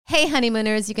Hey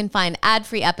honeymooners, you can find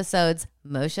ad-free episodes,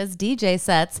 Moshe's DJ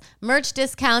sets, merch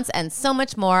discounts, and so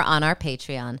much more on our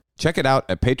Patreon. Check it out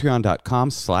at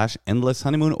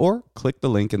patreon.com/endlesshoneymoon or click the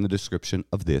link in the description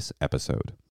of this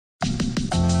episode.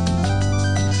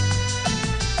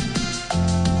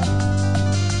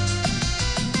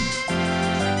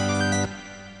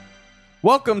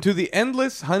 Welcome to the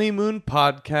Endless Honeymoon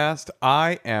Podcast.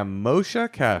 I am Moshe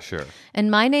Kasher. And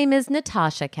my name is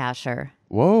Natasha Kasher.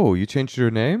 Whoa, you changed your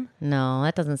name? No,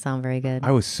 that doesn't sound very good.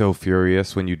 I was so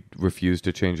furious when you refused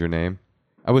to change your name.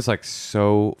 I was like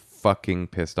so fucking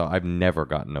pissed off. I've never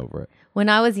gotten over it. When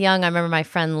I was young, I remember my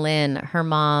friend Lynn, her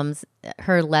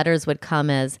letters would come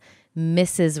as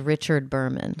Mrs. Richard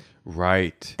Berman.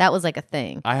 Right. That was like a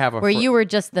thing. I have where you were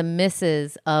just the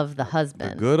Mrs. of the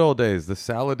husband. The good old days, the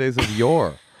salad days of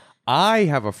yore. I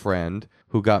have a friend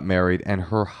who got married and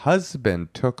her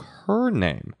husband took her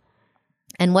name.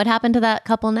 And what happened to that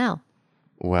couple now?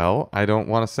 Well, I don't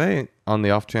want to say on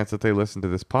the off chance that they listen to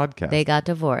this podcast. They got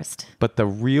divorced. But the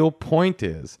real point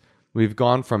is we've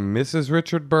gone from Mrs.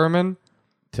 Richard Berman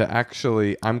to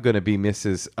actually I'm going to be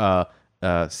Mrs.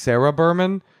 Sarah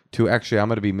Berman to actually I'm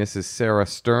going to be Mrs. Sarah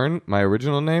Stern, my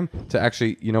original name, to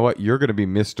actually, you know what? You're going to be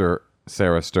Mr.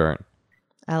 Sarah Stern.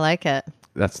 I like it.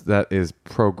 That is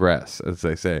progress, as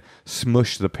they say.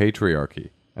 Smush the patriarchy,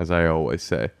 as I always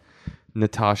say.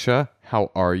 Natasha,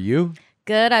 how are you?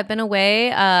 Good. I've been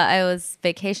away. I was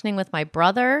vacationing with my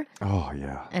brother. Oh,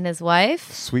 yeah. And his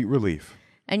wife. Sweet relief.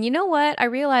 And you know what? I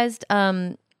realized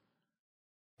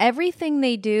everything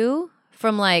they do,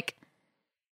 from like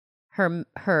her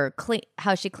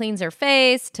how she cleans her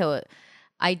face to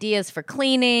ideas for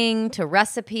cleaning to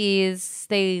recipes,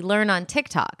 they learn on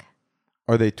TikTok.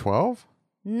 Are they 12?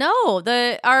 No,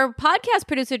 our podcast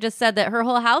producer just said that her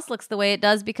whole house looks the way it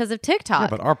does because of TikTok.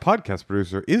 Yeah, but our podcast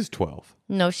producer is 12.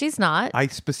 No, she's not. I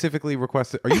specifically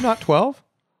requested. Are you not 12?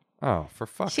 Oh, for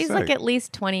fuck's sake. She's like at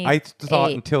least 28. I thought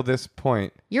until this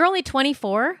point. You're only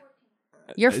 24?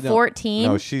 You're 14?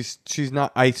 No, she's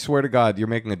not. I swear to God, you're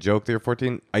making a joke that you're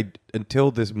 14. Until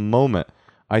this moment,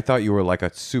 I thought you were like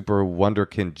a super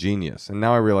wonderkind genius. And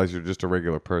now I realize you're just a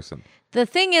regular person. The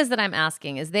thing is that I'm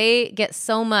asking is they get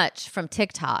so much from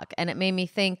TikTok, and it made me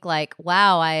think like,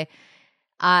 wow,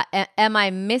 am I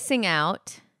missing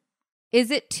out?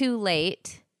 Is it too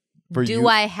late? Do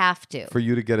I have to? For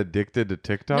you to get addicted to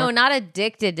TikTok? No, not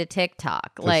addicted to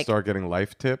TikTok. To start getting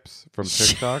life tips from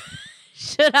TikTok?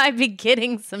 Should I be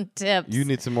getting some tips? You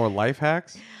need some more life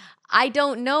hacks? I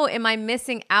don't know. Am I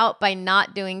missing out by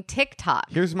not doing TikTok?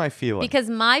 Here's my feeling. Because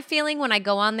my feeling when I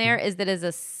go on there is that it's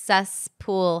a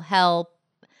cesspool hell,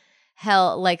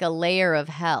 like a layer of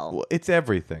hell. Well, it's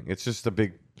everything. It's just a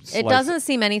big slice. It doesn't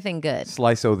seem anything good.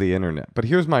 Slice of the internet. But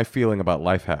here's my feeling about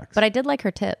life hacks. But I did like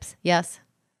her tips. Yes.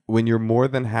 When you're more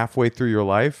than halfway through your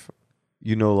life,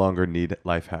 you no longer need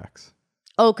life hacks.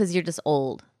 Oh, because you're just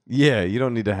old. Yeah, you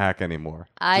don't need to hack anymore.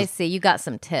 I see. You got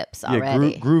some tips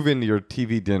already. Yeah, groove into your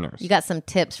TV dinners. You got some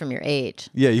tips from your age.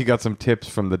 Yeah, you got some tips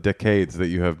from the decades that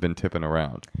you have been tipping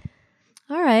around.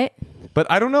 All right. But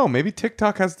I don't know. Maybe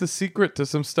TikTok has the secret to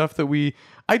some stuff that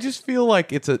I just feel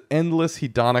like it's an endless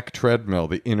hedonic treadmill,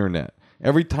 the internet.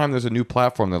 Every time there's a new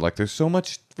platform, they're like, there's so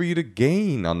much for you to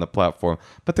gain on the platform.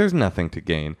 But there's nothing to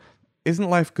gain.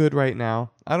 Isn't life good right now?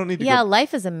 I don't need to Yeah,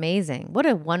 life is amazing. What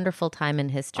a wonderful time in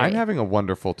history. I'm having a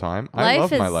wonderful time. I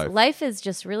love my life. Life is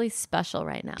just really special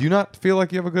right now. Do you not feel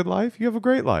like you have a good life? You have a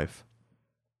great life.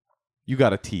 You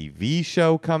got a TV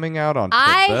show coming out on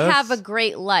I PBS. have a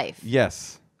great life.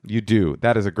 Yes, you do.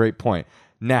 That is a great point.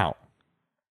 Now,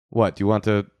 what? Do you want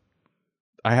to...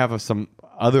 I have some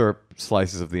other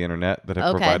slices of the internet that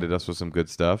have provided us with some good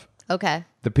stuff. Okay.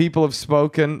 The people have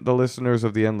spoken, the listeners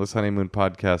of the Endless Honeymoon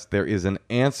podcast. There is an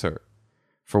answer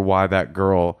for why that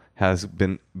girl has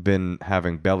been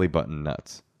having belly button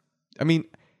nuts. I mean,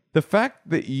 the fact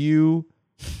that you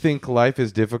think life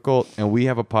is difficult and we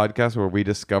have a podcast where we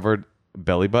discovered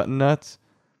belly button nuts,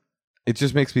 it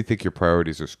just makes me think your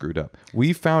priorities are screwed up.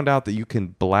 We found out that you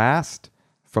can blast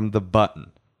from the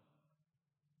button,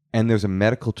 and there's a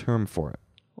medical term for it.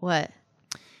 What?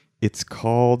 It's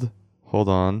called, hold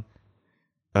on.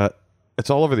 It's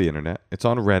all over the internet. It's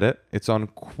on Reddit. It's on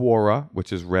Quora,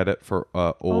 which is Reddit for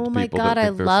old people. Oh my God, I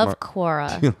love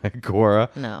Quora. Do you like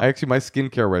Quora? No. Actually, my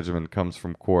skincare regimen comes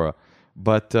from Quora.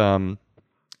 But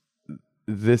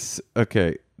this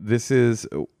is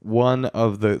one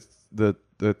of the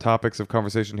topics of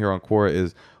conversation here on Quora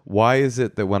is, why is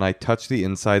it that when I touch the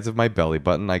insides of my belly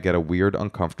button, I get a weird,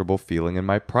 uncomfortable feeling in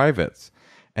my privates?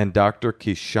 And Dr.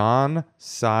 Kishan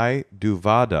Sai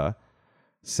Duvada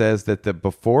says that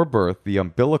before birth, the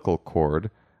umbilical cord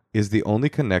is the only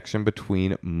connection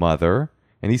between mother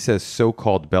And he says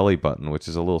so-called belly button, which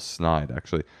is a little snide,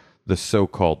 actually. The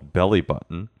so-called belly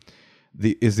button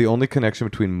is the only connection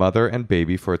between mother and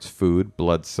baby for its food,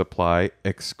 blood supply,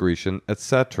 excretion,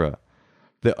 etc.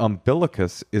 The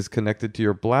umbilicus is connected to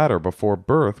your bladder before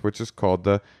birth, which is called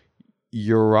the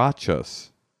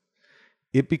urachus.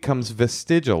 It becomes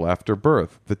vestigial after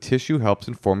birth. The tissue helps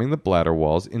in forming the bladder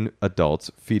walls in adults,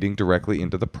 feeding directly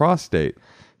into the prostate.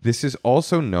 This is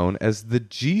also known as the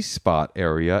G-spot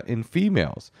area in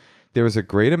females. There is a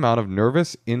great amount of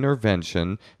nervous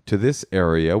intervention to this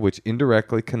area, which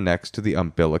indirectly connects to the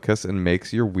umbilicus and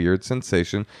makes your weird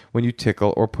sensation when you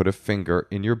tickle or put a finger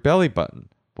in your belly button.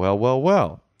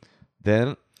 Well.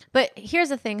 Then... But here's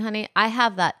the thing, honey. I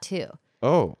have that too.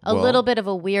 Oh, a little bit of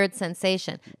a weird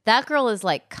sensation. That girl is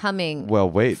like coming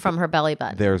from her belly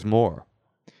button. There's more.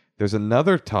 There's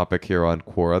another topic here on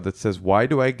Quora that says, why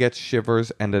do I get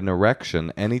shivers and an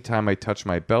erection anytime I touch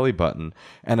my belly button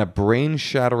and a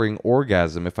brain-shattering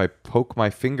orgasm if I poke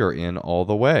my finger in all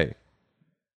the way?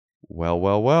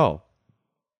 Well.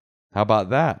 How about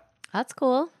that? That's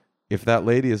cool. If that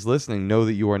lady is listening, know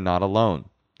that you are not alone.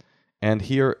 And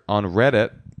here on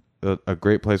Reddit, a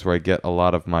great place where I get a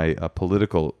lot of my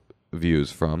political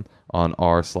views from, on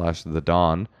r/the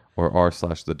Don or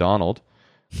r/the Donald.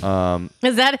 Is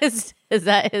that his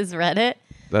Reddit?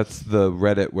 That's the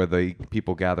Reddit where the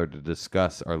people gather to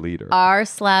discuss our leader.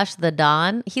 r/the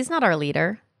Don. He's not our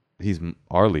leader. He's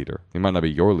our leader. He might not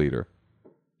be your leader,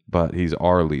 but he's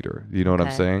our leader. You know what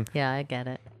I'm saying? Yeah, I get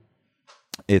it.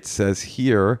 It says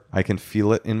here, I can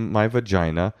feel it in my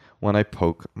vagina when I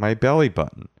poke my belly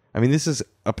button. I mean, this is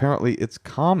apparently it's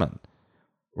common,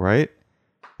 right?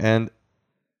 And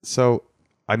so,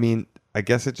 I mean, I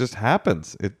guess it just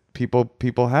happens.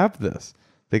 People have this.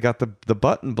 They got the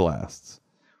button blasts.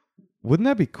 Wouldn't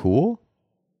that be cool?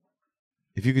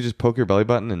 If you could just poke your belly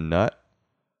button and nut?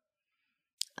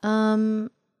 I'd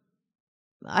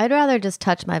rather just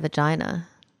touch my vagina.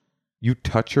 You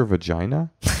touch your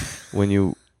vagina when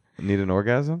you need an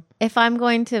orgasm? If I'm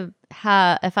going to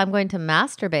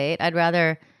masturbate, I'd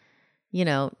rather,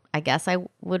 I guess I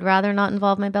would rather not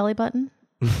involve my belly button.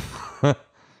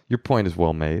 Your point is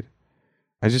well made.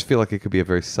 I just feel like it could be a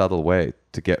very subtle way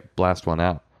to blast one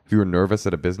out. If you were nervous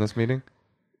at a business meeting?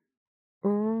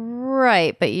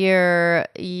 Right, but you're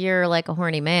like a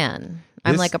horny man.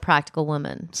 I'm like a practical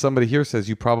woman. Somebody here says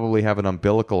you probably have an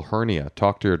umbilical hernia.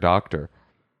 Talk to your doctor.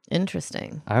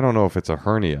 Interesting. I don't know if it's a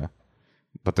hernia,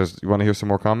 but you want to hear some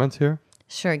more comments here?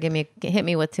 Sure, hit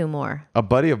me with two more. A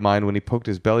buddy of mine, when he poked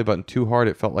his belly button too hard,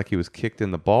 it felt like he was kicked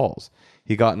in the balls.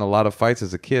 He got in a lot of fights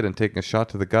as a kid, and taking a shot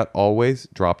to the gut always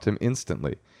dropped him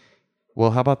instantly.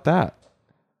 Well, how about that?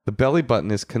 The belly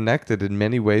button is connected in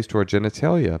many ways to our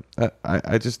genitalia.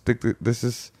 I just think that this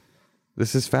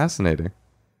is fascinating.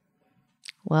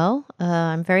 Well,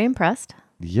 I'm very impressed.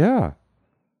 Yeah.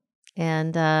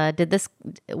 And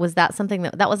was that something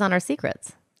that was on our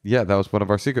secrets? Yeah, that was one of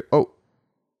our secrets. Oh,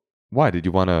 why? Did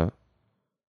you want to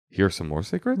hear some more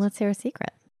secrets? Let's hear a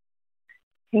secret.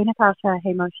 Hey, Natasha.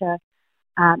 Hey, Moshe.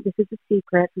 This is a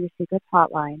secret for your secrets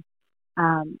hotline.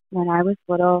 When I was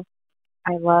little,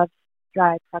 I loved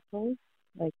dry pretzels,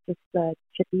 like just the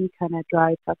chippy kind of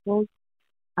dry pretzels.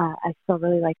 I still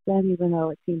really like them, even though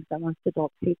it seems that most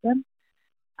adults hate them.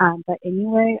 But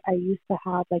anyway, I used to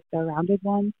have like the rounded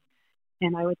ones,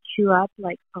 and I would chew up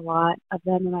like a lot of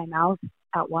them in my mouth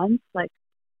at once, like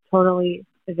totally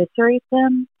eviscerate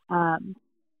them. And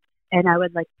I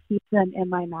would like keep them in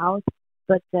my mouth,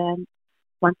 but then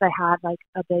once I had like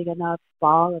a big enough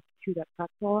ball of chewed up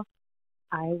pretzel,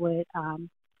 I would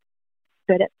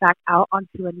spit it back out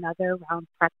onto another round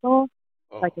pretzel,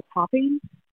 like a topping.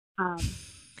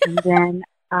 And then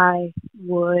I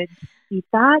would eat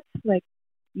that, like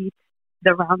eat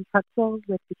the round pretzels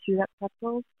with the chewed up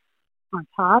pretzels on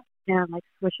top and like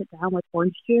swish it down with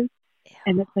orange juice. Ew.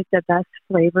 And it's like the best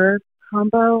flavor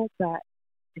combo that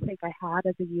I think I had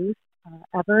as a youth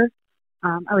ever.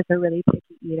 I was a really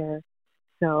picky eater.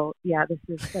 So yeah, this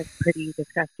is like pretty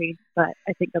disgusting, but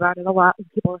I think about it a lot when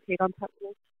people hate on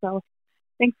pretzels. So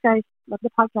thanks guys. Love the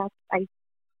podcast. Bye.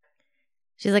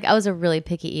 She's like, I was a really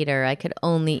picky eater. I could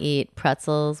only eat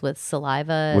pretzels with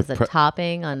saliva as a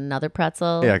topping on another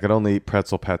pretzel. Yeah, I could only eat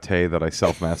pretzel pate that I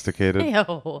self-masticated.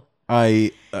 Ew.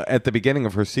 At the beginning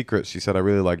of her secret, she said, I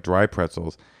really like dry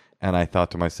pretzels. And I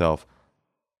thought to myself,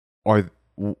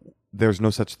 there's no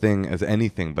such thing as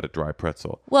anything but a dry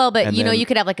pretzel. Well, but you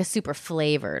could have like a super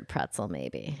flavored pretzel,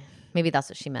 maybe. Maybe that's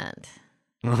what she meant.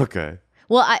 Okay.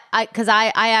 Well, because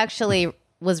I actually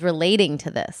was relating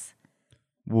to this.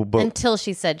 Well, but, until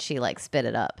she said she like spit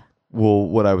it up. Well,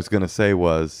 what I was going to say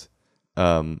was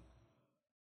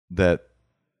that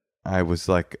I was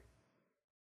like,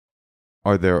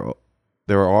 there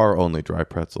are only dry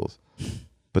pretzels.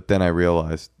 But then I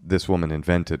realized this woman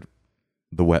invented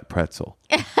the wet pretzel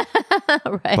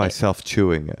Right. by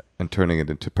self-chewing it and turning it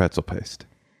into pretzel paste.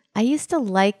 I used to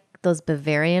like those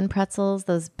Bavarian pretzels,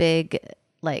 those big,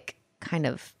 like, kind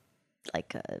of,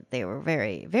 like, they were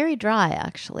very, very dry,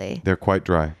 actually. They're quite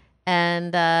dry.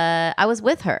 And I was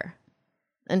with her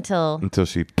until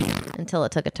she it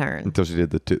took a turn. until she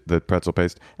did the pretzel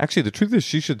paste. Actually, the truth is,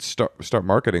 she should start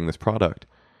marketing this product.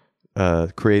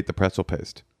 Create the pretzel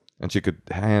paste, and she could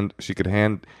hand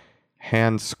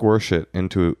squish it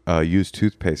into used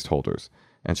toothpaste holders,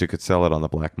 and she could sell it on the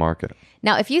black market.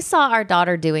 Now, if you saw our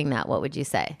daughter doing that, what would you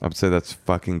say? I would say that's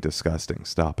fucking disgusting.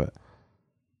 Stop it.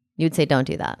 You'd say don't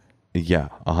do that. Yeah,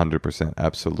 100%.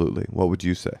 Absolutely. What would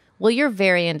you say? Well, you're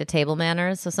very into table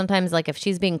manners, so sometimes, like, if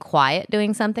she's being quiet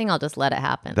doing something, I'll just let it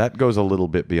happen. That goes a little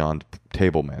bit beyond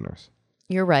table manners.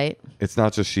 You're right. It's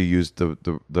not just she used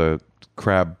the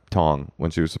crab tong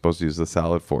when she was supposed to use the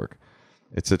salad fork.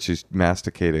 It's that she's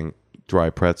masticating dry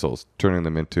pretzels, turning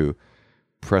them into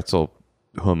pretzel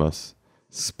hummus,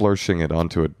 splurshing it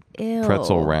onto a Ew.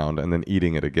 pretzel round, and then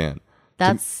eating it again.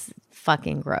 That's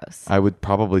fucking gross. I would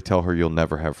probably tell her you'll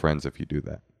never have friends if you do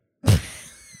that.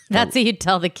 That's what you'd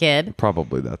tell the kid?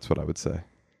 Probably that's what I would say.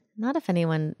 Not if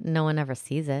no one ever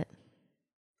sees it.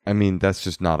 I mean, that's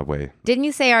just not a way. Didn't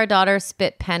you say our daughter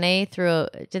spit penne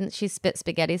didn't she spit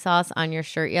spaghetti sauce on your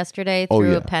shirt yesterday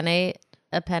through a penne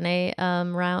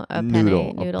round, a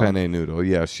noodle. noodle? A penne noodle.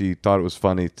 Yeah, she thought it was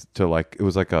funny to like, it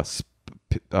was like a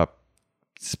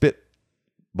spit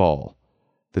ball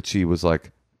that she was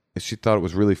like, she thought it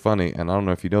was really funny. And I don't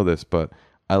know if you know this, but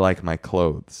I like my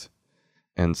clothes.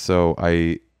 And so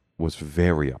I was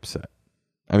very upset.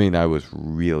 I mean, I was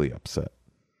really upset.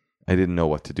 I didn't know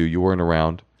what to do. You weren't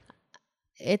around.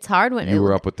 It's hard when you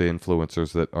were up with the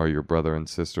influencers that are your brother and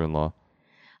sister-in-law.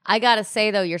 I gotta say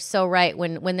though, you're so right.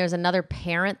 When there's another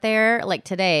parent there, like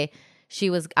today,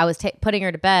 I was putting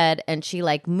her to bed, and she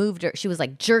like moved her. She was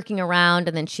like jerking around,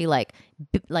 and then she like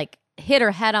hit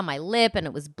her head on my lip, and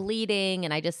it was bleeding.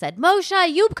 And I just said,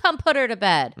 "Moshe, you come put her to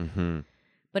bed." Mm-hmm.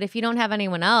 But if you don't have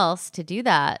anyone else to do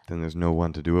that, then there's no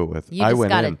one to do it with. You just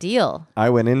got a deal. I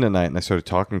went in tonight and I started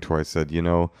talking to her. I said, you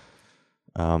know,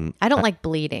 I don't like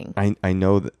bleeding. I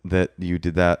know that you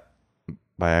did that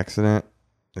by accident.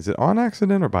 Is it on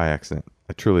accident or by accident?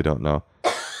 I truly don't know.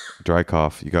 Dry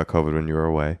cough. You got COVID when you were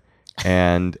away.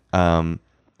 And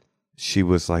she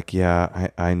was like, yeah,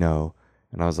 I know.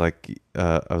 And I was like,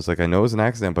 I know it was an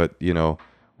accident, but you know,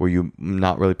 were you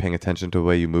not really paying attention to the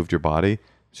way you moved your body?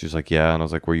 She's like, yeah. And I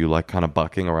was like, were you like kind of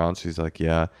bucking around? She's like,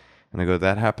 yeah. And I go,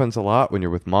 that happens a lot when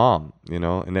you're with mom, you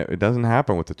know, and it doesn't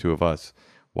happen with the two of us.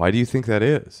 Why do you think that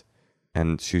is?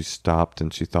 And she stopped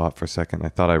and she thought for a second. I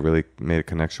thought I really made a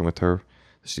connection with her.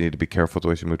 She needed to be careful with the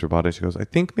way she moved her body. She goes, I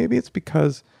think maybe it's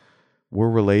because we're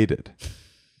related.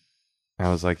 And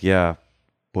I was like, yeah,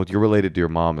 well, you're related to your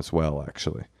mom as well,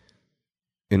 actually.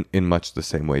 In much the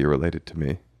same way you're related to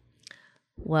me.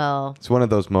 Well, it's one of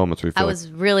those moments where you feel I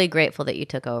was really grateful that you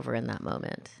took over in that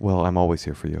moment. Well, I'm always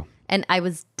here for you. And I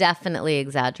was definitely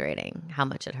exaggerating how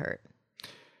much it hurt.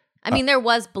 I mean, there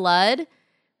was blood,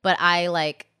 but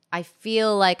I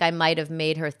feel like I might have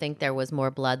made her think there was more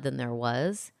blood than there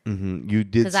was. Mm-hmm. You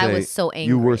did because I was so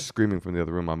angry. You were screaming from the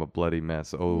other room, "I'm a bloody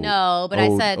mess." Oh no, but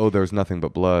I said, "Oh, there's nothing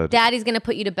but blood." Daddy's gonna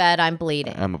put you to bed. I'm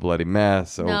bleeding. I'm a bloody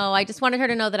mess. Oh, no, I just wanted her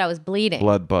to know that I was bleeding.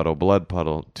 Blood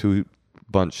puddle, 2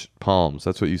 bunch palms.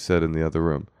 That's what you said in the other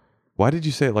room. Why did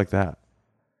you say it like that?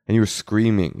 And you were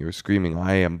screaming.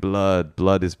 I am blood.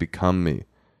 Blood has become me.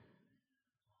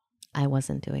 I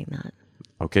wasn't doing that.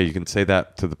 Okay, you can say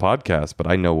that to the podcast, but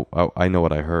I know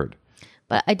what I heard.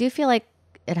 But I do feel like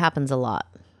it happens a lot.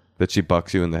 That she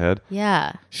bucks you in the head?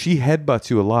 Yeah. She headbutts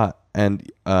you a lot. And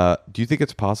do you think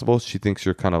it's possible she thinks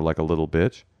you're kind of like a little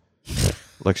bitch?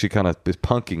 Like she kind of is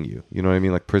punking you. You know what I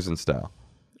mean? Like prison style.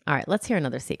 All right, let's hear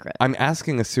another secret. I'm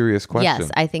asking a serious question.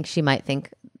 Yes, I think she might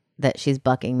think that she's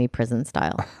bucking me prison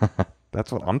style.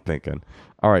 That's what I'm thinking.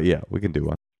 All right, yeah, we can do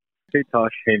one. Hey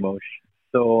Tosh, hey Moshe.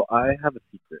 So I have a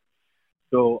secret.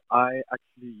 So I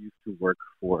actually used to work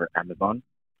for Amazon.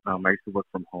 I used to work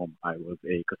from home. I was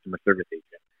a customer service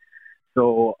agent.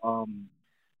 So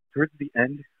towards the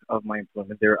end of my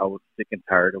employment there, I was sick and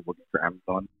tired of working for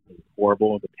Amazon. It was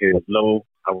horrible. The pay was low.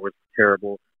 Hours were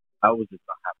terrible. I was just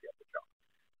not happy at the job.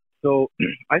 So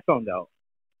I found out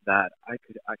that I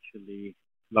could actually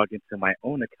log into my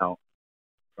own account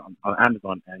on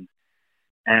Amazon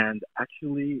and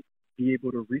actually be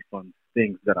able to refund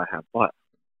things that I have bought.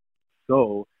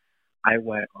 So I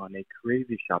went on a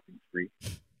crazy shopping spree.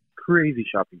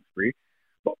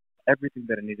 But everything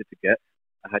that I needed to get.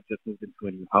 I had just moved into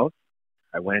a new house.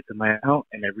 I went into my account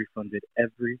and I refunded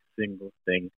every single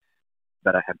thing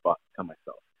that I had bought to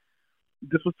myself.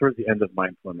 This was towards the end of my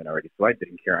employment already, so I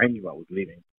didn't care. I knew I was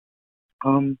leaving.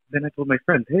 Then I told my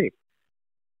friends, hey,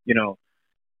 you know,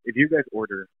 if you guys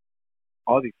order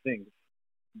all these things,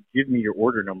 give me your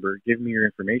order number, give me your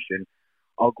information.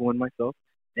 I'll go in myself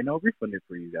and I'll refund it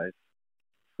for you guys.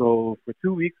 So for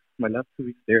 2 weeks, my last 2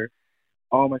 weeks there,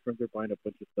 all my friends were buying a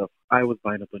bunch of stuff. I was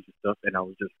buying a bunch of stuff, and I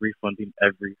was just refunding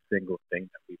every single thing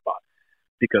that we bought.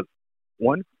 Because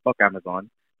one, fuck Amazon,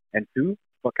 and two,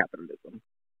 fuck capitalism.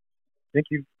 Thank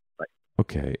you. Bye.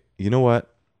 Okay, you know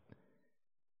what?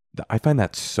 I find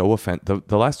that so offensive.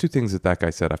 The last two things that guy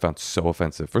said, I found so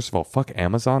offensive. First of all, fuck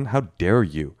Amazon. How dare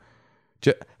you?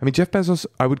 Jeff Bezos,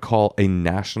 I would call a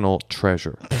national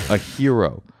treasure, a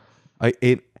hero.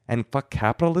 And fuck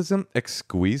capitalism.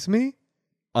 Excuse me.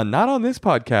 Not on this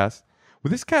podcast. Well,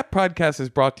 this podcast is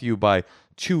brought to you by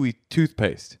Chewy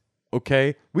toothpaste.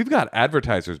 Okay, we've got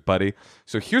advertisers, buddy.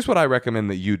 So here's what I recommend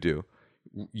that you do.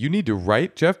 You need to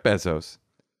write Jeff Bezos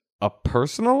a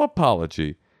personal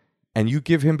apology, and you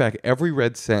give him back every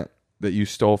red cent that you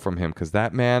stole from him, because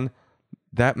that man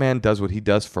does what he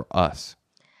does for us.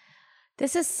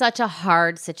 This is such a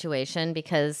hard situation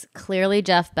because clearly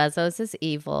Jeff Bezos is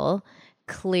evil.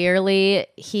 Clearly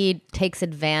he takes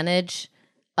advantage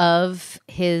of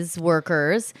his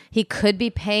workers. He could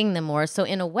be paying them more. So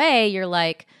in a way, you're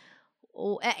like,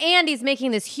 oh, and he's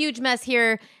making this huge mess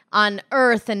here on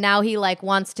Earth, and now he like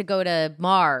wants to go to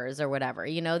Mars or whatever.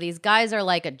 You know, these guys are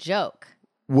like a joke.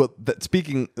 Well,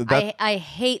 I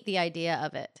hate the idea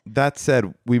of it. That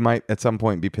said, we might at some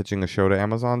point be pitching a show to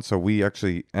Amazon. So we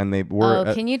actually, and they were.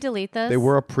 Oh, can you delete this? They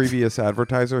were a previous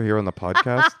advertiser here on the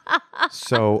podcast.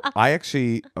 So I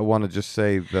actually want to just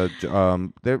say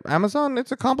that Amazon,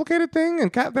 it's a complicated thing,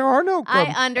 and there are no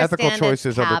ethical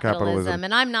choices over capitalism.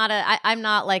 And I'm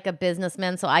not like a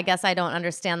businessman, so I guess I don't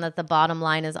understand that the bottom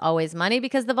line is always money,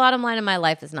 because the bottom line in my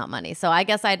life is not money. So I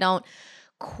guess I don't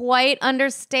quite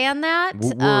understand that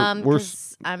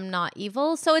because I'm not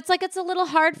evil. So it's like it's a little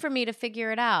hard for me to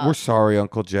figure it out. We're sorry,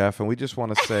 Uncle Jeff, and we just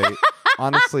want to say,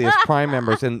 honestly, as Prime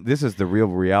members, and this is the real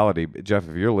reality, Jeff,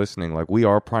 if you're listening, like we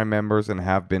are Prime members and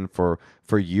have been for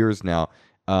years now,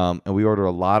 and we order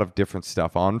a lot of different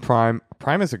stuff on Prime.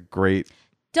 Prime is a great...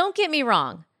 Don't get me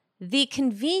wrong. The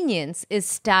convenience is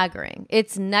staggering.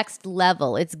 It's next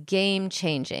level. It's game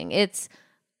changing. It's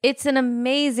an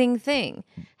amazing thing.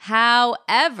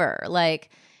 However, like,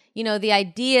 you know, the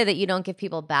idea that you don't give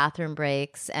people bathroom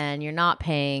breaks and you're not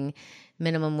paying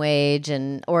minimum wage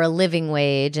or a living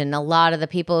wage, and a lot of the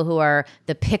people who are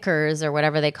the pickers or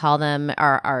whatever they call them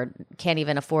are can't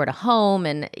even afford a home.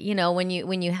 And you know, when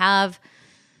you have,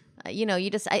 you know, you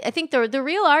just I think the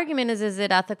real argument is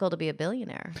it ethical to be a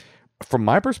billionaire? From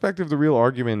my perspective, the real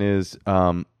argument is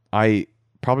I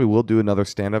probably will do another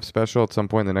stand-up special at some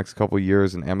point in the next couple of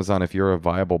years. And Amazon, if you're a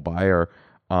viable buyer,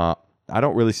 I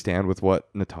don't really stand with what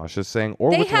Natasha's saying,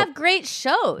 or they have great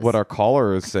shows. What our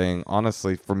caller is saying,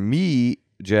 honestly, for me,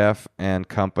 Jeff and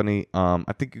company,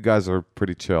 I think you guys are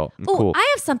pretty chill and cool.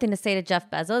 I have something to say to Jeff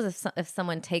Bezos if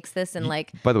someone takes this and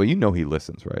like. By the way, you know he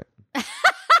listens, right?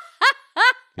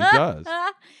 He does.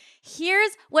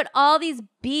 Here's what all these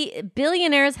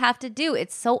billionaires have to do.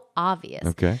 It's so obvious.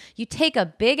 Okay. You take a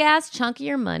big ass chunk of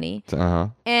your money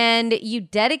and you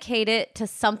dedicate it to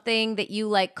something that you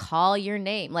like call your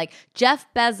name. Like Jeff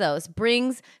Bezos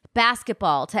brings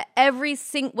basketball to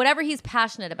whatever he's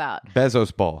passionate about.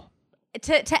 Bezos ball.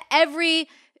 To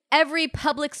every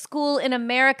public school in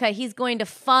America, he's going to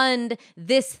fund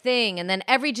this thing. And then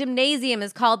every gymnasium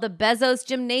is called the Bezos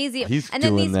Gymnasium. He's and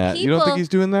doing then these that. People, you don't think he's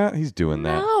doing that? He's doing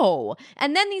that. No.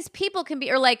 And then these people can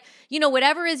be, or like, you know,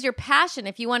 whatever is your passion.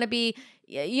 If you want to be,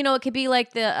 you know, it could be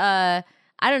like the, I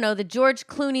don't know, the George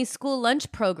Clooney school lunch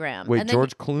program. Wait,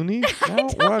 George Clooney?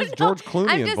 Why is George Clooney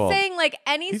I'm involved? just saying, like,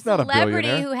 any He's not a celebrity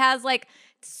billionaire. who has like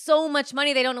so much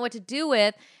money they don't know what to do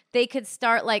with, they could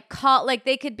start like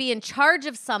they could be in charge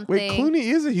of something. Wait,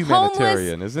 Clooney is a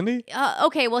humanitarian, isn't he?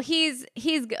 Okay, well he's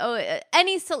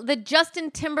the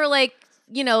Justin Timberlake,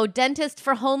 you know, dentist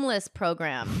for homeless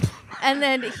program, and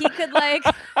then he could like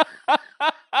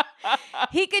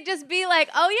he could just be like,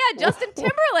 oh yeah, Justin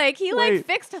Timberlake, he like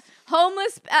fixed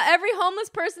every homeless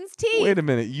person's teeth. Wait a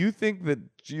minute, you think that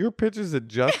your pitch is that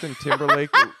Justin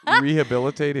Timberlake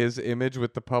rehabilitate his image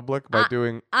with the public by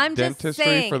doing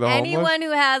dentistry for the homeless? Anyone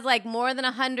who has like more than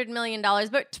 $100 million,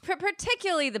 but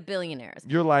particularly the billionaires.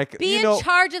 You're like, be in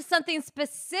charge of something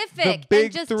specific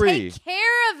and just take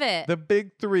care of it. The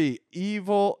big three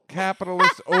evil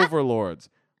capitalist overlords: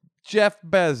 Jeff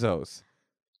Bezos,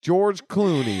 George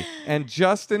Clooney and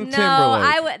Justin No,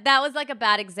 Timberlake. that was like a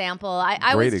bad example. I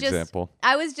Great was just example.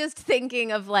 I was just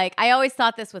thinking of like I always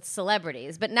thought this with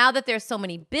celebrities, but now that there's so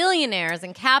many billionaires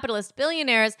and capitalist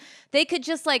billionaires, they could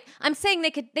just like I'm saying they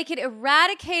could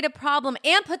eradicate a problem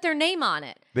and put their name on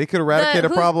it. They could eradicate a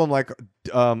problem like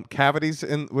cavities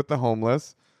with the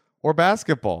homeless or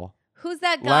basketball. Who's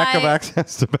that guy? Lack of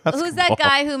access to basketball. Who's that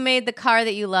guy who made the car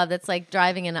that you love that's like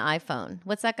driving an iPhone?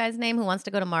 What's that guy's name who wants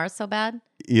to go to Mars so bad?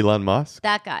 Elon Musk?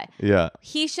 That guy. Yeah.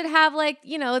 He should have like,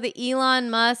 the Elon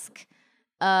Musk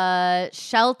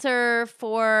shelter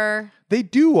for... They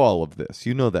do all of this.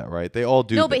 You know that, right? They all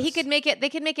do No, but this. they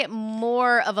could make it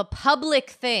more of a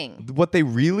public thing. What they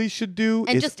really should do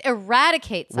and is... just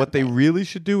eradicate something. What they really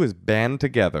should do is band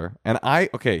together. And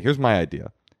here's my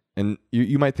idea. And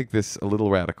you might think this a little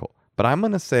radical. But I'm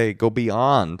going to say go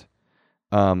beyond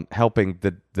helping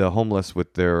the homeless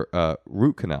with their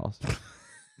root canals.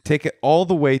 Take it all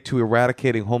the way to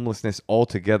eradicating homelessness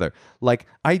altogether. Like,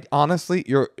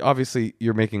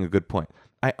 you're making a good point.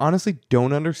 I honestly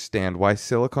don't understand why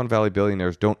Silicon Valley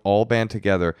billionaires don't all band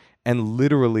together and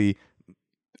literally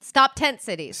stop tent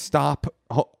cities. Stop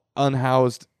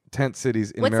unhoused tent cities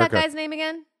in America. What's that guy's name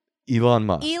again? Elon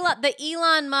Musk. The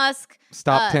Elon Musk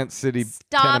Stop Tent City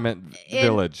Tenement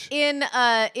Village. In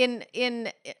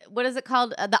what is it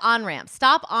called? The on-ramp.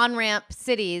 Stop on-ramp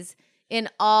cities in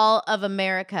all of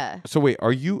America. So wait,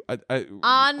 are you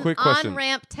quick question.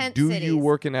 On-ramp tent cities. cities. Do you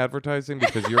work in advertising?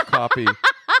 Because your copy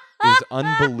is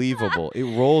unbelievable. It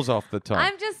rolls off the tongue.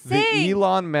 I'm just saying.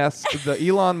 The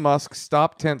Elon Musk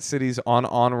Stop Tent Cities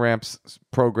on-ramps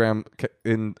program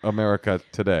in America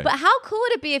today. But how cool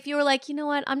would it be if you were like, you know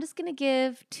what? I'm just going to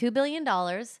give $2 billion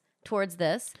towards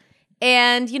this.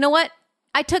 And you know what?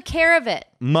 I took care of it.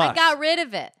 Musk. I got rid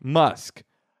of it. Musk.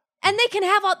 And they can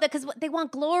have all that because they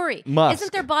want glory. Musk.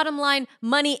 Isn't their bottom line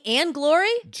money and glory?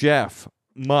 Jeff,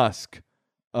 Musk,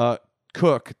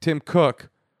 Tim Cook,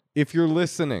 if you're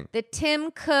listening. The Tim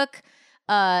Cook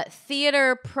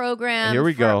theater program Here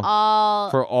we go.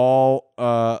 For all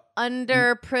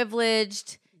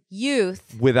underprivileged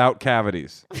youth. Without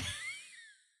cavities.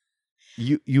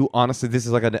 You honestly, this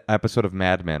is like an episode of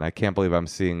Mad Men. I can't believe I'm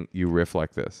seeing you riff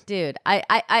like this. Dude,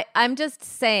 I'm just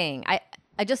saying, I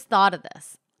just thought of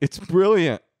this. It's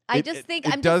brilliant. It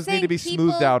does need to be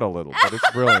smoothed out a little, but it's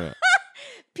brilliant.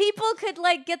 People could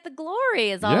get the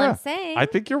glory is all I'm saying. I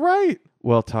think you're right.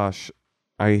 Well, Tosh,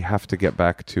 I have to get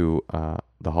back to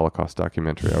the Holocaust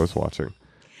documentary I was watching.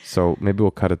 So maybe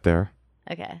we'll cut it there.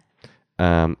 Okay.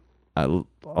 I'll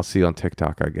see you on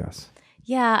TikTok, I guess.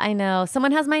 Yeah, I know.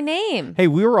 Someone has my name. Hey,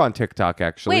 we were on TikTok,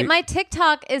 actually. Wait, my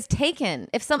TikTok is taken.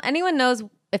 If anyone knows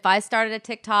if I started a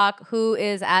TikTok, who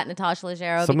is at Natasha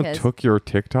Leggero? Someone took your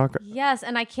TikTok? Yes,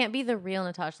 and I can't be the real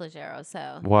Natasha Leggero,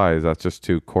 so. Why? Is that just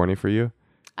too corny for you?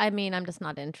 I mean, I'm just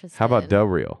not interested. How about Da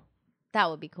Real? That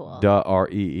would be cool. Da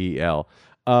REEL.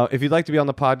 If you'd like to be on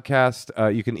the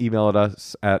podcast, you can email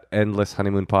us at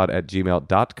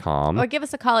endlesshoneymoonpod@gmail.com. Or give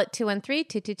us a call at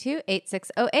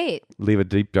 213-222-8608. Leave a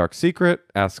deep, dark secret.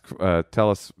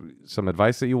 Tell us some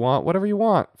advice that you want. Whatever you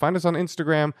want. Find us on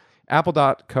Instagram.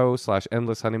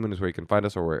 Apple.co/endlesshoneymoon is where you can find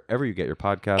us, or wherever you get your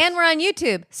podcasts. And we're on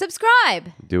YouTube.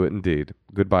 Subscribe. Do it indeed.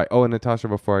 Goodbye. Oh, and Natasha,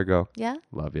 before I go. Yeah?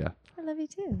 Love ya. I love you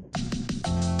too.